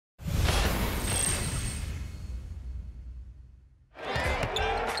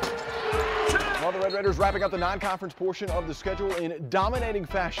Red Raiders wrapping up the non-conference portion of the schedule in dominating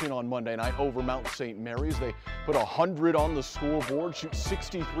fashion on Monday night over Mount St. Mary's. They put 100 on the scoreboard, shoot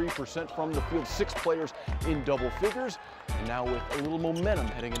 63% from the field, 6 players in double figures, and now with a little momentum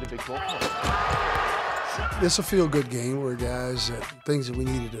heading into Big 12 play. It's a feel-good game where guys, things that we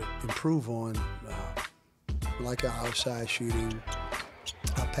needed to improve on, like our outside shooting,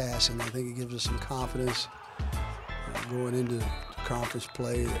 our passing. I think it gives us some confidence going into conference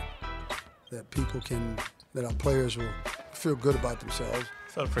play that our players will feel good about themselves.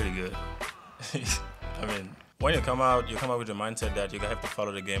 Felt pretty good. I mean, when you come out with the mindset that you have to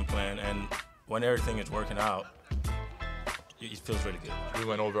follow the game plan, and when everything is working out, it feels really good. We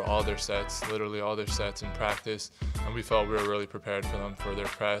went over all their sets, literally all their sets in practice, and we felt we were really prepared for them, for their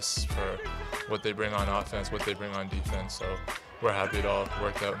press, for what they bring on offense, what they bring on defense. So we're happy it all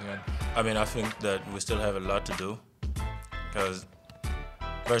worked out in the end. I mean, I think that we still have a lot to do because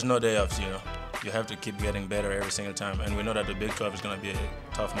there's no day offs, you know. You have to keep getting better every single time, and we know that the Big 12 is going to be a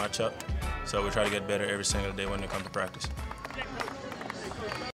tough matchup, so we try to get better every single day when we come to practice.